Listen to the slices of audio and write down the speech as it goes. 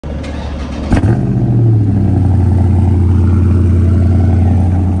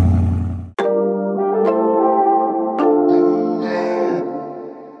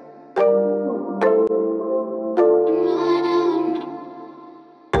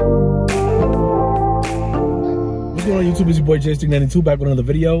going on YouTube? It's your boy J392 back with another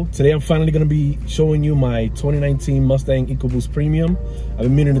video. Today I'm finally going to be showing you my 2019 Mustang EcoBoost Premium. I've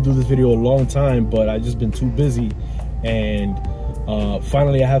been meaning to do this video a long time, but I've just been too busy. And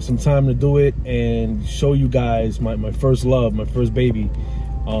finally I have some time to do it and show you guys my first love, my first baby.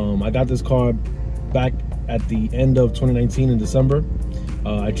 I got this car back at the end of 2019 in December.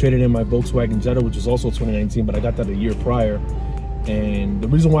 I traded in my Volkswagen Jetta, which is also 2019, but I got that a year prior. And the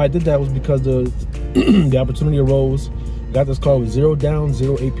reason why I did that was because the opportunity arose. I got this car with 0 down,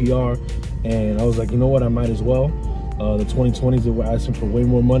 0 APR, and I was like, you know what, I might as well. The 2020s, they were asking for way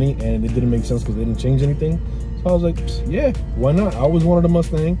more money, and it didn't make sense because they didn't change anything. So I was like, yeah, why not? I always wanted a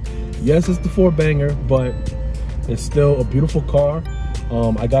Mustang. Yes, it's the 4-banger, but it's still a beautiful car.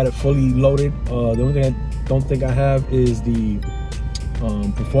 I got it fully loaded. The only thing I don't think I have is the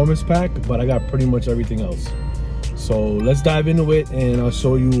performance pack, but I got pretty much everything else. So let's dive into it, and I'll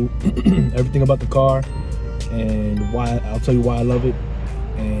show you everything about the car and why. I'll tell you why I love it,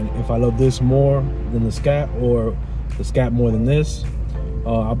 and if I love this more than the Scat or the Scat more than this.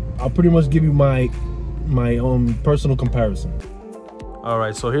 I'll pretty much give you my personal comparison. All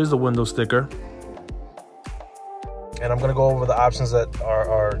right, so here's the window sticker, and I'm gonna go over the options that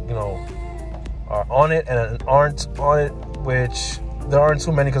are on it and aren't on it, which there aren't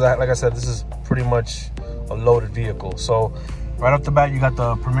too many because like I said, this is pretty much a loaded vehicle. So right off the bat, you got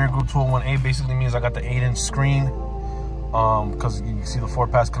the Premier Group 201A. Basically means I got the 8-inch screen because you can see the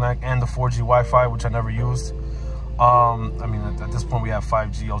 4-pass connect and the 4G Wi-Fi, which I never used. I mean, at this point we have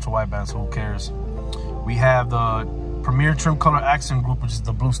 5G ultra wideband, so who cares? We have the Premier Trim Color Accent Group, which is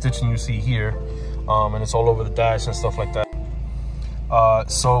the blue stitching you see here, and it's all over the dash and stuff like that.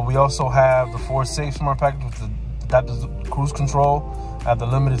 So we also have the Ford Safe Smart Package with the adaptive cruise control. I have the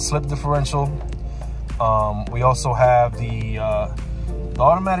limited slip differential. We also have the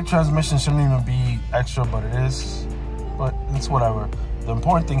automatic transmission. Shouldn't even be extra, but it is, but it's whatever. The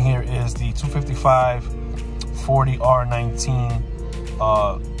important thing here is the 255 40 R19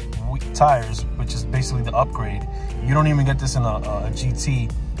 tires, which is basically the upgrade. You don't even get this in a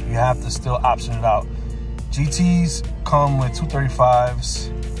GT. You have to still option it out. GTs come with 235s,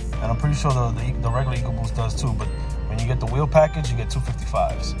 and I'm pretty sure the regular EcoBoost does too, but when you get the wheel package, you get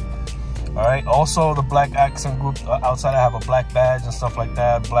 255s. All right, also the black accent group. Outside I have a black badge and stuff like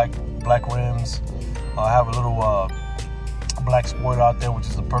that, black rims. I have a little black spoiler out there, which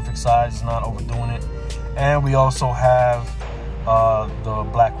is the perfect size, it's not overdoing it. And we also have the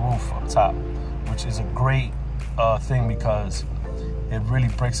black roof up top, which is a great thing because it really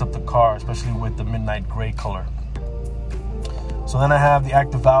breaks up the car, especially with the midnight gray color. So then I have the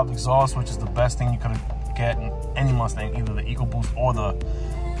active valve exhaust, which is the best thing you could get in any Mustang, either the EcoBoost or the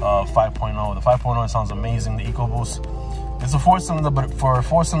 5.0. The 5.0 sounds amazing. The EcoBoost, it's a 4-cylinder, but for a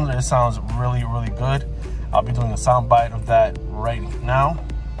 4-cylinder it sounds really, really good. I'll be doing a sound bite of that right now.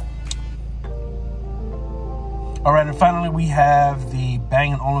 All right, and finally we have the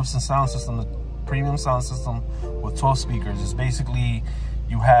Bang & Olufsen sound system, the premium sound system with 12 speakers. It's basically,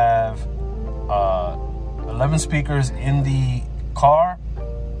 you have 11 speakers in the car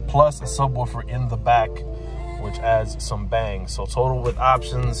plus a subwoofer in the back, which adds some bang. So total with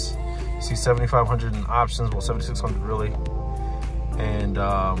options, you see 7,500 in options, well 7,600 really. And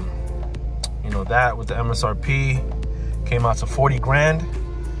you know, that with the MSRP came out to 40 grand,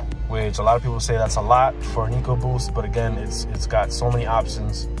 which a lot of people say that's a lot for an EcoBoost, but again, it's got so many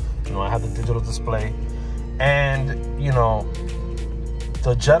options. You know, I have the digital display, and you know,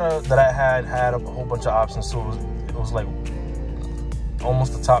 the Jetta that I had a whole bunch of options, so it was like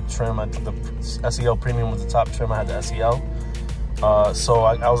almost the top trim. I think the SEL Premium was the top trim. I had the SEL. So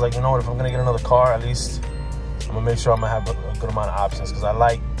I was like, you know what, if I'm gonna get another car, at least I'm gonna make sure I'm gonna have a good amount of options, because I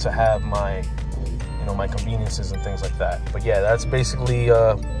like to have my, you know, my conveniences and things like that. But yeah, that's basically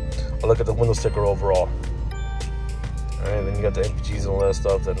a look at the window sticker overall. All right, then you got the MPGs and all that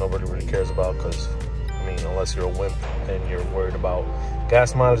stuff that nobody really cares about, because I mean, unless you're a wimp and you're worried about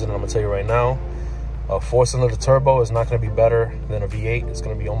gas mileage, and I'm gonna tell you right now, a 4-cylinder turbo is not going to be better than a V8. It's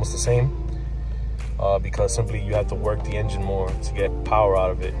going to be almost the same because simply you have to work the engine more to get power out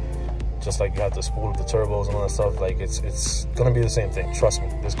of it. Just like you have to spool up the turbos and all that stuff. Like it's going to be the same thing. Trust me.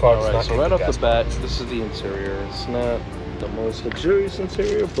 This car is not. So right off the bat, this is the interior. It's not the most luxurious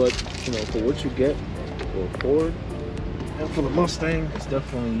interior, but you know, for what you get for a Ford and for the Mustang, it's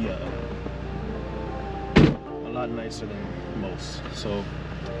definitely a lot nicer than most. So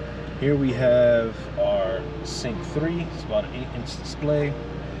here we have our Sync 3. It's about an 8-inch display.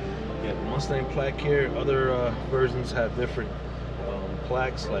 You have the Mustang plaque here. Other versions have different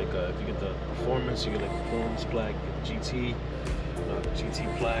plaques. Like if you get the Performance, you get like the Performance plaque. You get the GT, the GT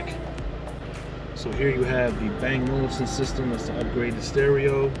plaque. So here you have the Bang & Olufsen system. That's the upgraded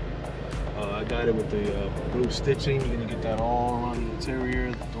stereo. I got it with the blue stitching. You're gonna get that all around the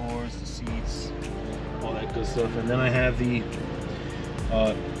interior, the doors, the seats, all that good stuff. And then I have the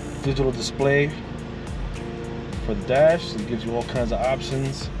digital display for the dash. It gives you all kinds of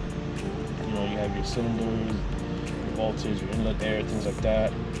options. You know, you have your cylinders, your voltage, your inlet air, things like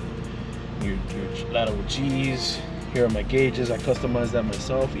that. Your lateral G's. Here are my gauges. I customized that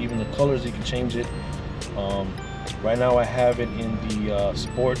myself. Even the colors, you can change it. Right now I have it in the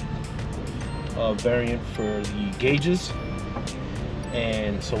sport variant for the gauges.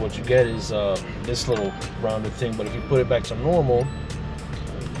 And so what you get is this little rounded thing. But if you put it back to normal,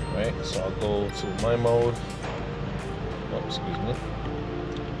 right? So I'll go to my mode. Oh, excuse me.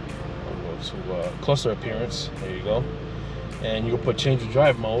 I'll go to cluster appearance. There you go. And you can put change of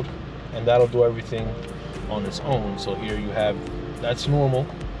drive mode, and that'll do everything on its own. So here you have, that's normal.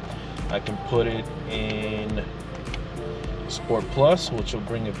 I can put it in Sport Plus, which will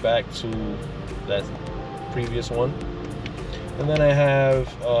bring it back to that previous one. And then I have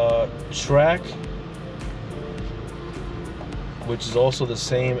track, which is also the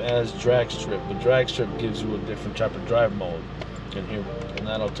same as drag strip, but drag strip gives you a different type of drive mode. And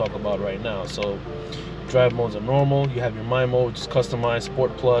that I'll talk about right now. So drive modes are normal. You have your My mode, which is customized,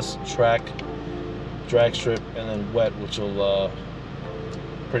 Sport Plus, track, drag strip, and then wet, which will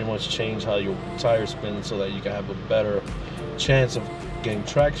pretty much change how your tire spins so that you can have a better chance of getting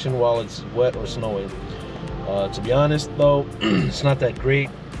traction while it's wet or snowing. To be honest though, it's not that great.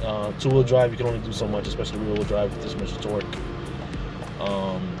 Two-wheel drive, you can only do so much, especially rear-wheel drive with this much torque.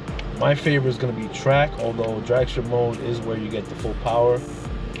 My favorite is going to be track, although drag strip mode is where you get the full power.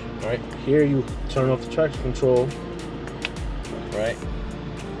 All right, here you turn off the traction control, right?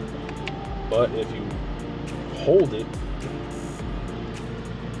 But if you hold it,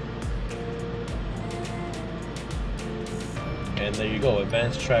 and there you go,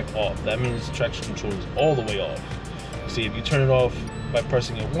 advanced track off. That means traction control is all the way off. See, if you turn it off by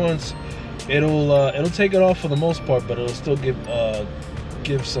pressing it once, it'll take it off for the most part, but it'll still give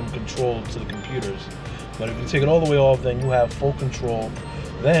some control to the computers. But if you take it all the way off, then you have full control.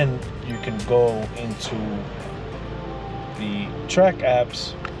 Then you can go into the track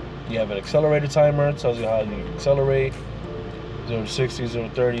apps. You have an accelerator timer. It tells you how you accelerate. 0 to 60, 0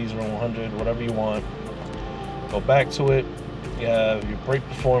 to 30, 0 to 100, whatever you want. Go back to it. You have your brake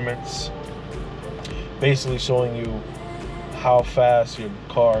performance, basically showing you how fast your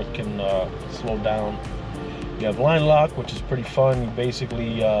car can slow down. You have line lock, which is pretty fun. You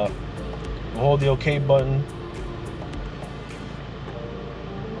basically you hold the OK button,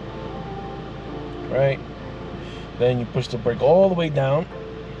 right? Then you push the brake all the way down.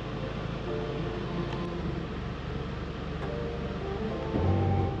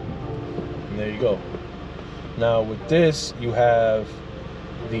 And there you go. Now with this, you have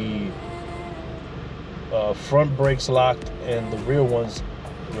the front brakes locked and the rear ones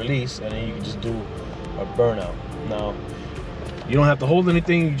release, and then you can just do a burnout. Now, you don't have to hold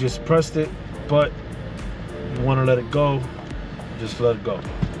anything, you just pressed it, but you want to let it go, just let it go.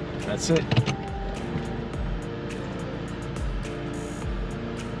 That's it.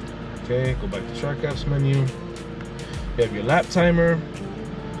 Okay, go back to track apps menu. You have your lap timer,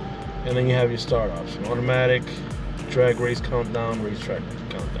 and then you have your start option. Automatic, drag race countdown, racetrack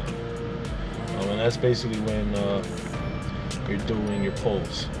countdown. And that's basically when you're doing your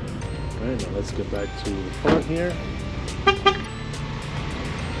pulls. All right, now let's get back to the front here.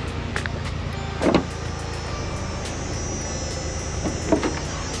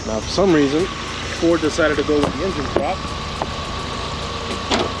 Now, for some reason, Ford decided to go with the engine prop,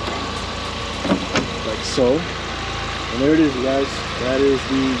 like so. And there it is, you guys. That is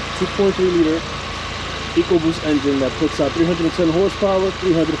the 2.3 liter EcoBoost engine that puts out 310 horsepower,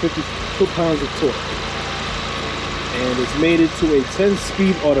 350 foot-pounds of torque. And it's mated to a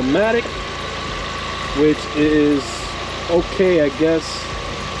 10-speed automatic, which is okay, I guess.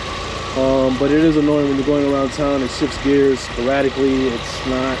 But it is annoying when you're going around town. It shifts gears sporadically. It's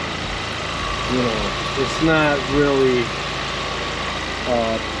not, you know, it's not really,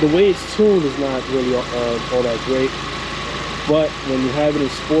 the way it's tuned is not really all that great. But when you have it in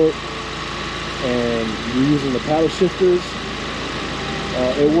sport and you're using the paddle shifters,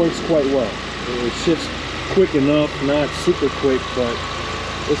 it works quite well. It shifts quick enough, not super quick, but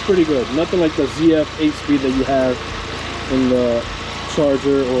it's pretty good. Nothing like the ZF 8-speed that you have in the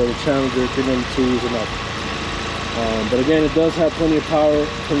Charger or the Challenger 392s and up. But again, it does have plenty of power,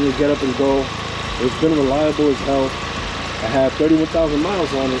 plenty of get up and go. It's been reliable as hell. I have 31,000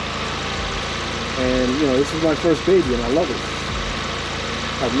 miles on it, and you know, this is my first baby and I love it.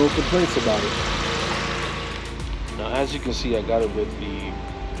 I have no complaints about it. Now, as you can see, I got it with the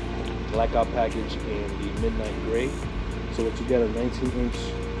blackout package and the midnight gray. So what you get, a 19-inch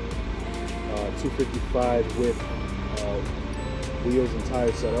 255 with wheels and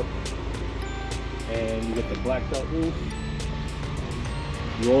tires setup, and you get the blacked out roof.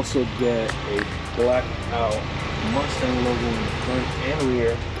 You also get a blacked out Mustang logo in the front and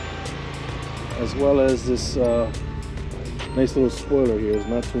rear, as well as this nice little spoiler here. It's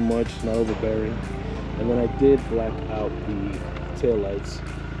not too much, not overbearing. And then I did black out the tail lights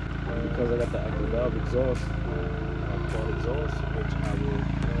because I got the active valve exhaust, quad exhaust, which I will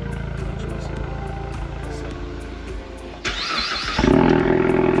choose in a second.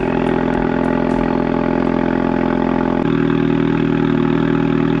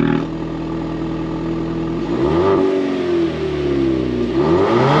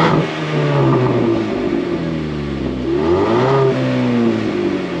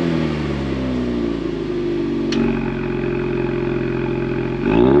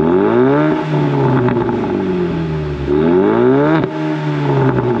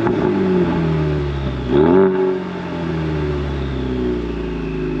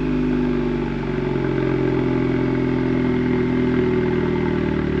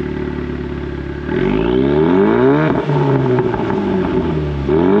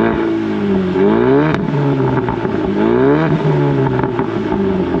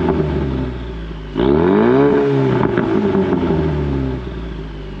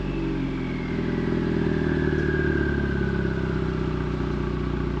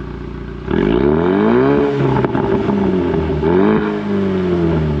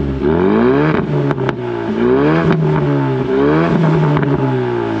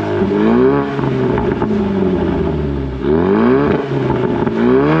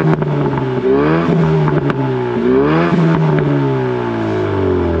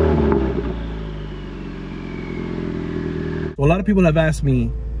 Well, a lot of people have asked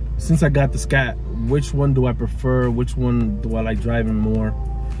me, since I got the Scat, which one do I prefer? Which one do I like driving more?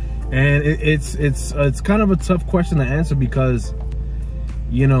 And it's kind of a tough question to answer because,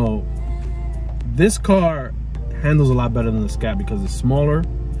 you know, this car handles a lot better than the Scat because it's smaller,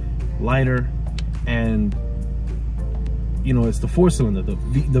 lighter, and, you know, it's the 4-cylinder. The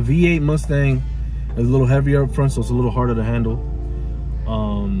V8 Mustang is a little heavier up front, so it's a little harder to handle.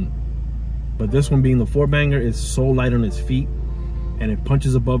 But this one, being the 4-banger, is so light on its feet and it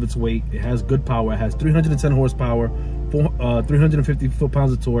punches above its weight. It has good power. It has 310 horsepower, 350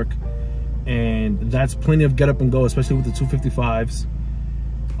 foot-pounds of torque, and that's plenty of get up and go, especially with the 255s,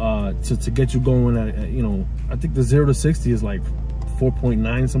 to get you going at, you know, I think the 0 to 60 is like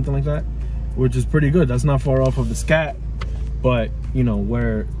 4.9, something like that, which is pretty good. That's not far off of the Scat, but, you know,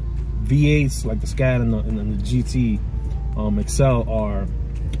 where V8s like the Scat and the GT Excel are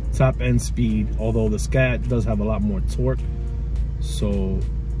top end speed, although the Scat does have a lot more torque, so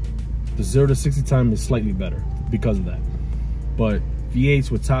the 0 to 60 time is slightly better because of that. But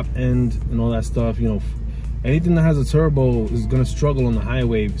V8s with top end and all that stuff, you know, anything that has a turbo is going to struggle on the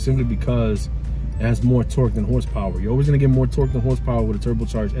highway simply because it has more torque than horsepower. You're always going to get more torque than horsepower with a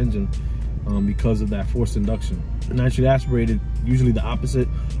turbocharged engine because of that forced induction. Naturally aspirated, usually the opposite,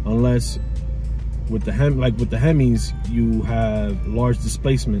 unless with the Hemis, you have large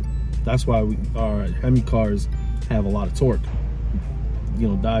displacement. That's why our Hemi cars have a lot of torque. You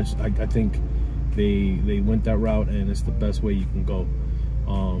know, Dodge, I think they went that route, and it's the best way you can go.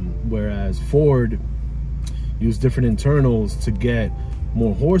 Whereas Ford used different internals to get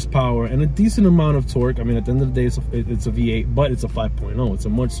more horsepower and a decent amount of torque. I mean, at the end of the day, it's a V8, but it's a 5.0. It's a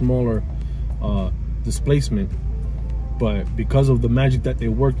much smaller displacement. But because of the magic that they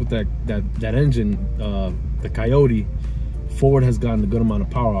worked with that engine, the Coyote, Ford has gotten a good amount of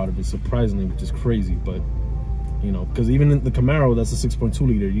power out of it, surprisingly, which is crazy. But, you know, because even in the Camaro, that's a 6.2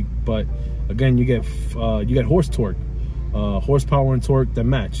 liter. But again, you get horse torque, horsepower and torque that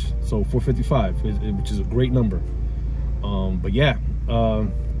match. So 455, which is a great number. But yeah,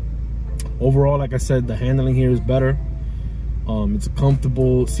 overall, like I said, the handling here is better. It's a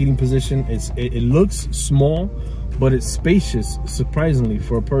comfortable seating position. It looks small, but it's spacious, surprisingly,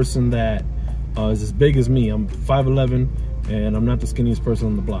 for a person that is as big as me. I'm 5'11", and I'm not the skinniest person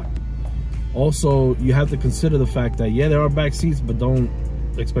on the block. Also, you have to consider the fact that, yeah, there are back seats, but don't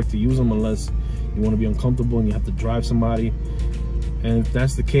expect to use them unless you want to be uncomfortable and you have to drive somebody. And if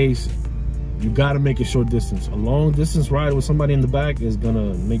that's the case, you got to make a short distance. A long distance ride with somebody in the back is going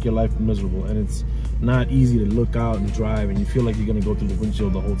to make your life miserable, and it's not easy to look out and drive and you feel like you're going to go through the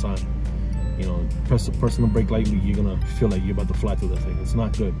windshield the whole time. You know, press the personal brake lightly, you're going to feel like you're about to fly through that thing. It's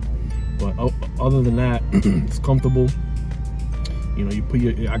not good. But other than that, it's comfortable. You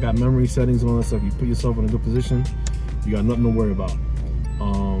know, I got memory settings and all that stuff. You put yourself in a good position. You got nothing to worry about.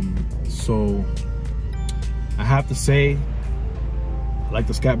 So I have to say, I like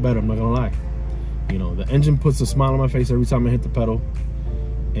the Scat better, I'm not gonna lie. You know, the engine puts a smile on my face every time I hit the pedal,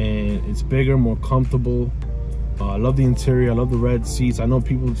 and it's bigger, more comfortable. I love the interior, I love the red seats. I know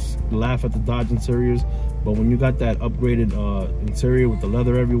people laugh at the Dodge interiors, but when you got that upgraded interior with the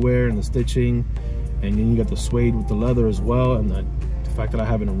leather everywhere and the stitching, and then you got the suede with the leather as well, and the fact that I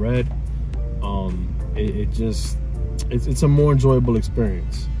have it in red, it's a more enjoyable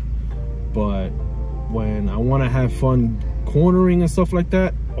experience. But when I want to have fun cornering and stuff like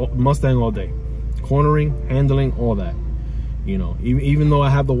that, Mustang all day. Cornering, handling, all that. You know, even though I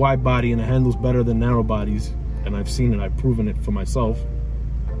have the wide body and it handles better than narrow bodies, and I've seen it, I've proven it for myself.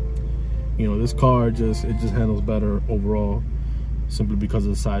 You know, this car it just handles better overall, simply because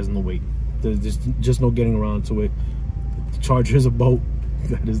of the size and the weight. There's just no getting around to it. The Charger is a boat.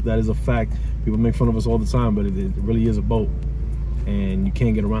 That is a fact. People make fun of us all the time, but it really is a boat, and you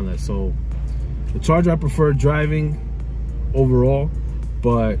can't get around that. So the Charger I prefer driving overall,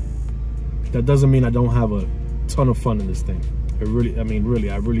 but that doesn't mean I don't have a ton of fun in this thing. I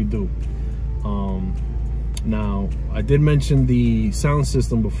really do. Now, I did mention the sound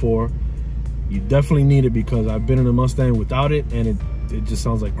system before. You definitely need it, because I've been in a Mustang without it, and it just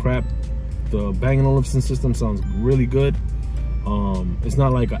sounds like crap. The Bang & Olufsen system sounds really good. It's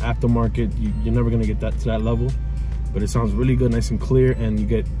not like an aftermarket. You're never gonna get that to that level, but it sounds really good, nice and clear, and you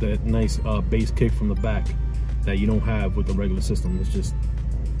get that nice bass kick from the back that you don't have with the regular system. It's just,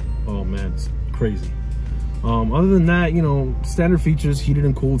 oh man, it's crazy. Other than that, you know, standard features: heated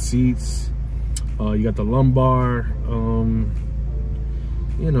and cooled seats. You got the lumbar.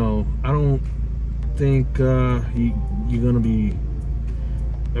 You know, I don't think you're gonna be,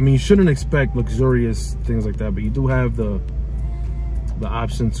 I mean, you shouldn't expect luxurious things like that, but you do have the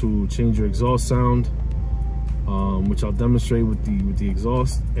option to change your exhaust sound, which I'll demonstrate with the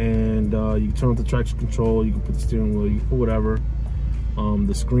exhaust. And you can turn on the traction control, you can put the steering wheel, you can put whatever.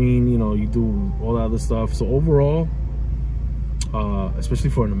 The screen, you know, you do all that other stuff. So overall,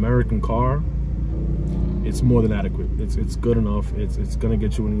 especially for an American car, it's more than adequate. It's good enough. It's gonna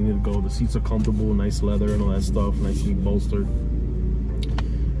get you when you need to go. The seats are comfortable, nice leather and all that stuff, nicely bolstered.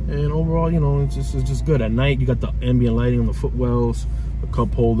 And overall, you know, it's just good. At night, you got the ambient lighting on the footwells, the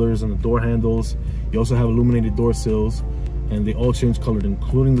cup holders, and the door handles. You also have illuminated door sills, and they all change colored,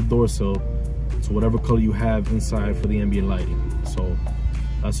 including the door sill, to whatever color you have inside for the ambient lighting. So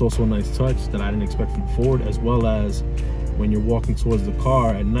that's also a nice touch that I didn't expect from Ford. As well as when you're walking towards the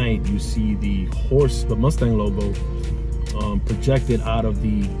car at night, you see the Mustang logo projected out of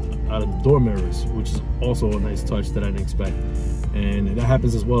the door mirrors, which is also a nice touch that I didn't expect. And that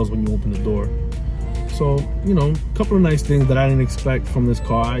happens as well as when you open the door. So, you know, a couple of nice things that I didn't expect from this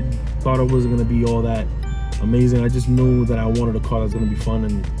car. I thought it wasn't going to be all that amazing. I just knew that I wanted a car that's going to be fun,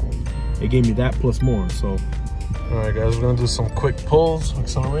 and it gave me that plus more. So, all right, guys, we're going to do some quick pulls,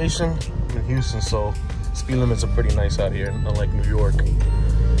 acceleration. I'm in Houston, so speed limits are pretty nice out here, unlike New York.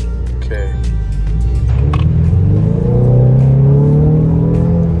 Okay.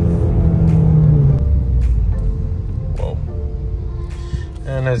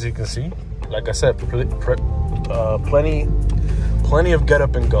 And as you can see, like I said, plenty of get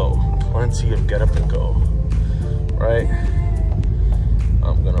up and go. Plenty of get up and go, right?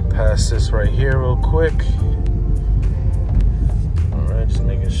 I'm gonna pass this right here real quick. All right, just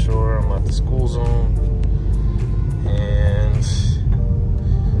making sure I'm at the school zone. And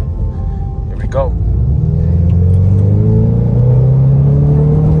here we go.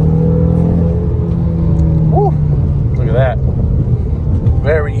 Woo, look at that.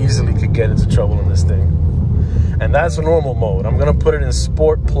 Very easily could get into trouble in this thing. And that's a normal mode. I'm gonna put it in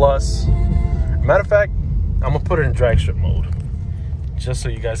Sport Plus. Matter of fact, I'm gonna put it in drag strip mode, just so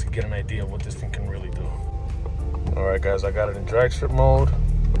you guys can get an idea of what this thing can really do. All right, guys, I got it in drag strip mode.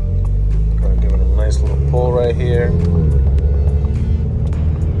 I'm gonna give it a nice little pull right here.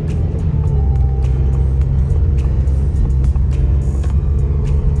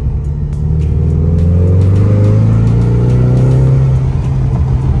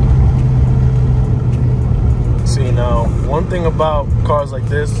 One thing about cars like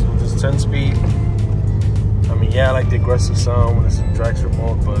this, with this 10-speed, I mean, yeah, I like the aggressive sound when it's in drag strip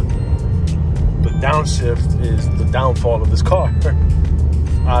mode, but the downshift is the downfall of this car,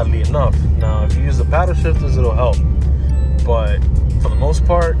 oddly enough. Now, if you use the paddle shifters, it'll help, but for the most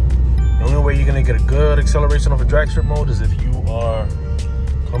part, the only way you're gonna get a good acceleration off a drag strip mode is if you are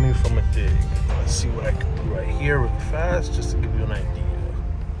coming from a dig. Let's see what I can do right here really fast, just to give you an idea.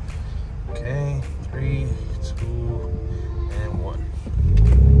 Okay, 3, 2, 1.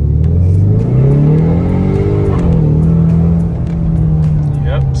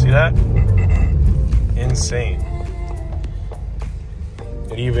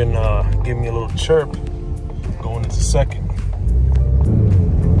 even give me a little chirp going into second.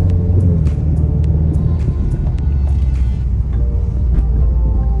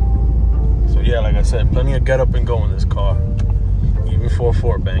 So yeah, like I said, plenty of get up and go in this car, even for a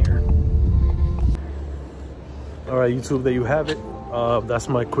four banger. All right, YouTube, there you have it. That's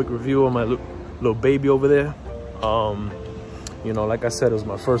my quick review on my little baby over there. You know, like I said, it was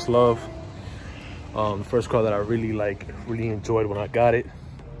my first love. The first car that I really enjoyed when I got it.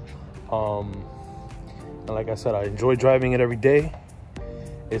 And like I said, I enjoy driving it every day.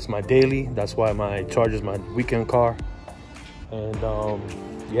 It's my daily. That's why my Charger is my weekend car. And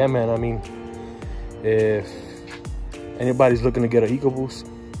yeah, man, I mean, if anybody's looking to get an EcoBoost,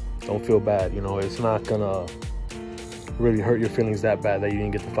 don't feel bad. You know, it's not gonna really hurt your feelings that bad that you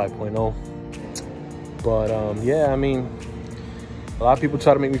didn't get the 5.0. But yeah, I mean, a lot of people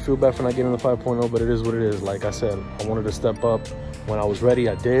try to make me feel bad for not getting the 5.0, but it is what it is. Like I said, I wanted to step up. When I was ready,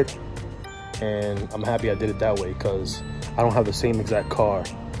 I did. And I'm happy I did it that way, because I don't have the same exact car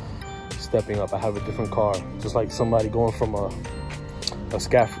stepping up. I have a different car. Just like somebody going from a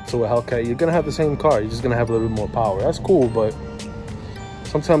Scat to a Hellcat, you're gonna have the same car. You're just gonna have a little bit more power. That's cool, but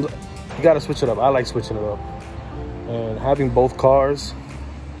sometimes you gotta switch it up. I like switching it up. And having both cars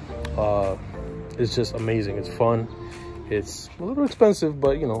is just amazing. It's fun. It's a little expensive,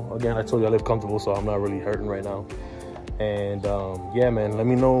 but you know, again, I told you I live comfortable, so I'm not really hurting right now. And yeah, man, let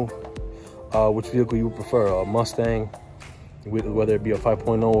me know which vehicle you prefer, a Mustang, whether it be a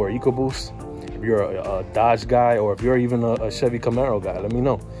 5.0 or EcoBoost. If you're a Dodge guy, or if you're even a Chevy Camaro guy, let me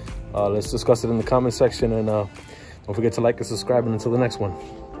know. Let's discuss it in the comment section, and don't forget to like and subscribe, and until the next one.